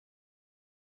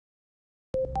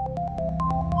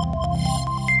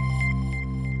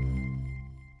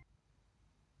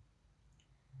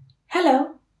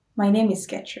Hello, my name is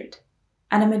Gertrude,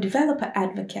 and I'm a developer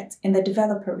advocate in the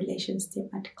developer relations team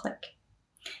at Qlik.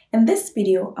 In this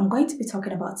video, I'm going to be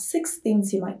talking about 6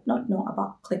 things you might not know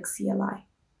about Qlik-Cli.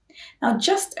 Now,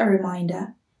 just a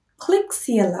reminder,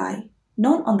 Qlik-Cli,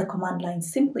 known on the command line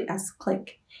simply as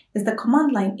Qlik, is the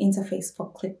command line interface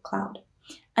for Qlik Cloud,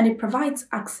 and it provides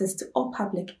access to all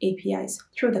public APIs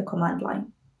through the command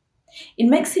line. It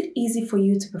makes it easy for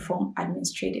you to perform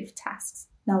administrative tasks.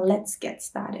 Now let's get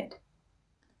started.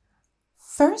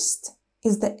 First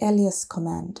is the Alias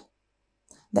command.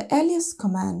 The Alias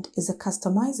command is a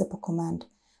customizable command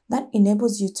that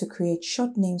enables you to create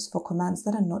short names for commands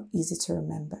that are not easy to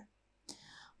remember.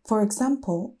 For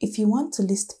example, if you want to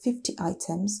list 50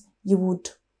 items, you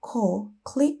would call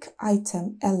Qlik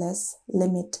item ls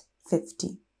limit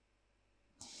 50.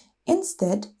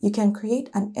 Instead, you can create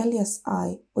an alias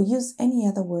I or use any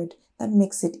other word that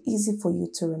makes it easy for you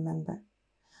to remember.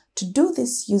 To do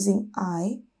this using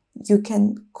I, you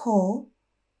can call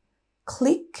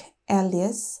Qlik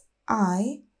alias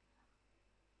I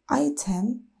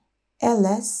item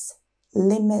ls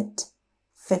limit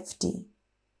 50.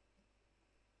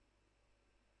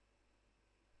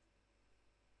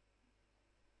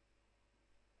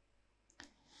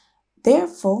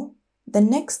 Therefore, the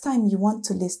next time you want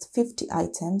to list 50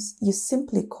 items, you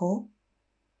simply call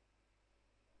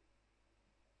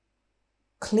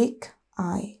Qlik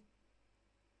I.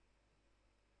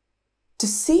 To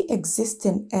see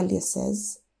existing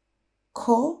aliases,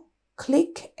 call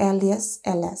Qlik alias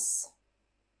ls.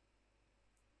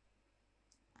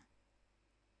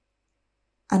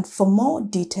 And for more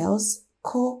details,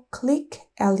 call Qlik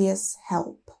alias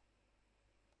help.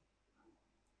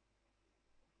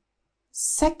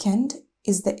 Second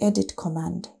is the edit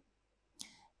command.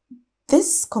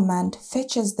 This command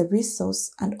fetches the resource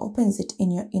and opens it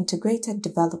in your integrated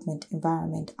development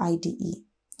environment IDE.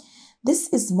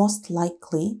 This is most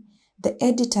likely the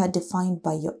editor defined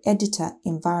by your editor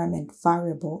environment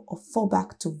variable or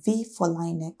fallback to V for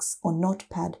Linux or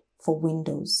Notepad for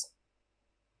Windows.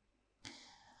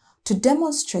 To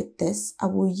demonstrate this, I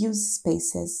will use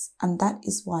spaces, and that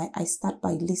is why I start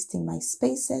by listing my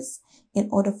spaces in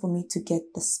order for me to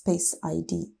get the space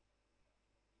ID.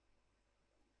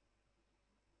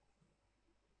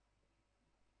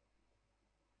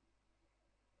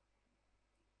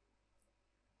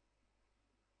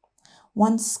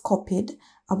 Once copied,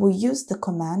 I will use the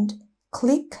command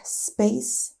Qlik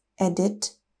space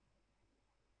edit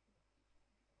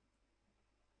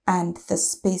and the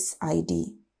space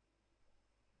ID.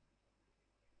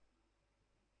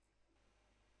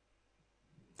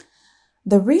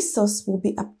 The resource will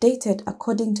be updated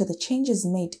according to the changes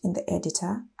made in the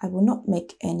editor. I will not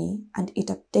make any, and it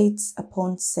updates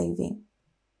upon saving.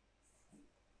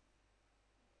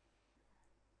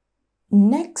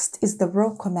 Next is the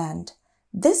row command.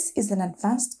 This is an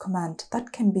advanced command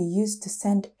that can be used to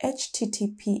send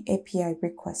HTTP API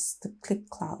requests to Qlik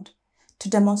Cloud. To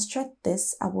demonstrate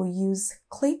this, I will use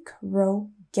Qlik row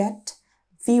get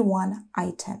v1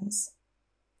 items.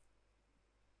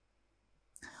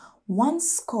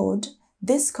 Once called,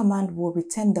 this command will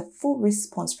return the full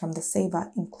response from the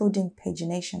server, including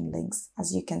pagination links,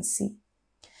 as you can see.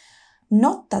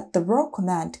 Note that the row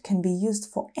command can be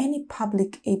used for any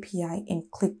public API in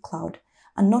Qlik Cloud,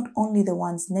 and not only the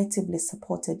ones natively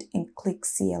supported in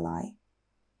Qlik-Cli.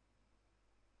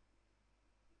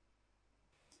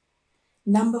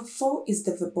 Number 4 is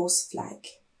the verbose flag.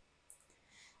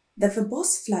 The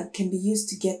verbose flag can be used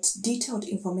to get detailed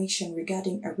information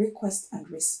regarding a request and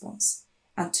response.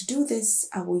 And to do this,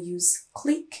 I will use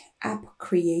Qlik app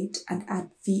create and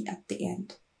add v at the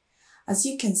end. As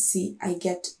you can see, I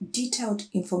get detailed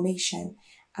information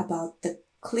about the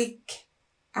Qlik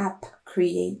app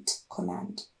create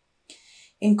command.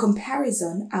 In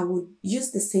comparison, I would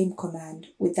use the same command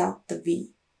without the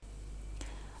v.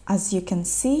 As you can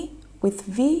see, with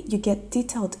v, you get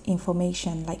detailed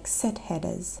information like set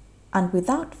headers, and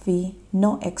without v,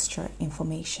 no extra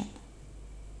information.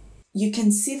 You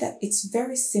can see that it's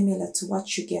very similar to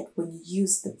what you get when you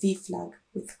use the v flag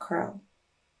with curl.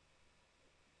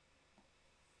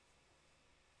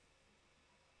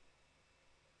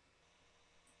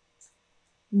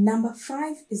 Number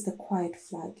 5 is the quiet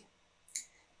flag.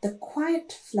 The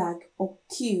quiet flag, or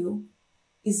Q,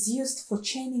 is used for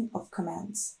chaining of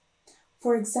commands.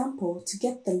 For example, to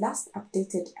get the last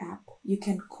updated app, you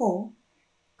can call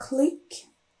Qlik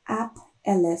app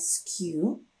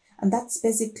lsq, and that's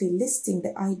basically listing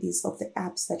the IDs of the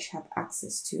apps that you have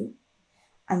access to.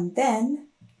 And then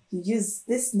you use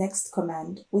this next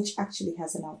command, which actually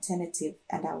has an alternative,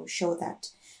 and I will show that.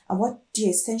 And what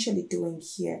you're essentially doing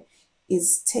here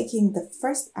is taking the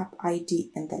first app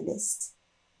ID in the list.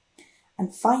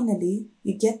 And finally,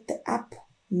 you get the app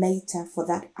meta for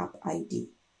that app ID.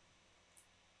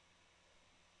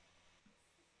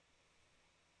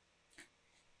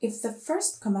 If the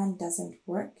first command doesn't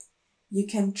work, you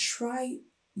can try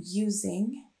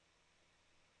using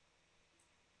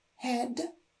head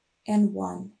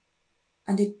N1,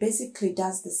 and it basically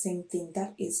does the same thing,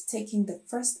 that is taking the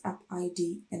first app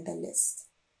ID in the list.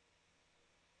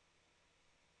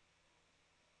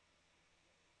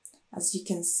 As you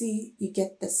can see, you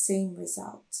get the same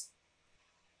result.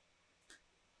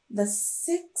 The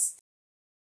sixth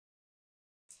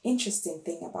interesting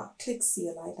thing about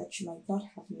Qlik-Cli that you might not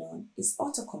have known is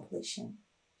autocompletion.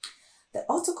 The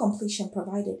autocompletion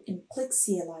provided in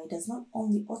Qlik-Cli does not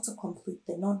only autocomplete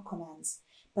the non-commands,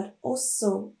 but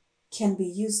also can be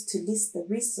used to list the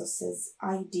resources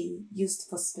ID used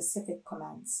for specific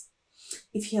commands.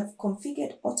 If you have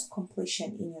configured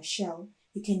autocompletion in your shell,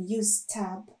 you can use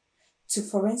tab to,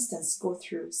 for instance, go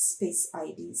through space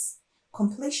IDs.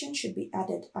 Completion should be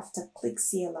added after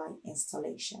Qlik-Cli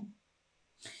installation.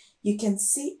 You can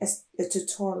see a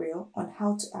tutorial on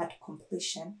how to add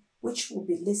completion, which will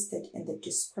be listed in the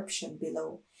description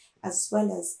below, as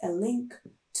well as a link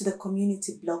to the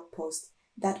community blog post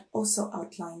that also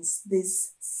outlines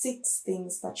these 6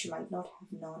 things that you might not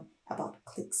have known about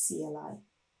Qlik-Cli.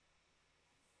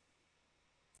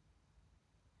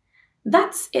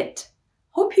 That's it.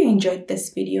 Hope you enjoyed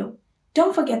this video.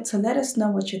 Don't forget to let us know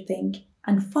what you think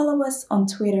and follow us on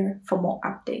Twitter for more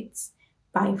updates.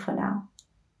 Bye for now.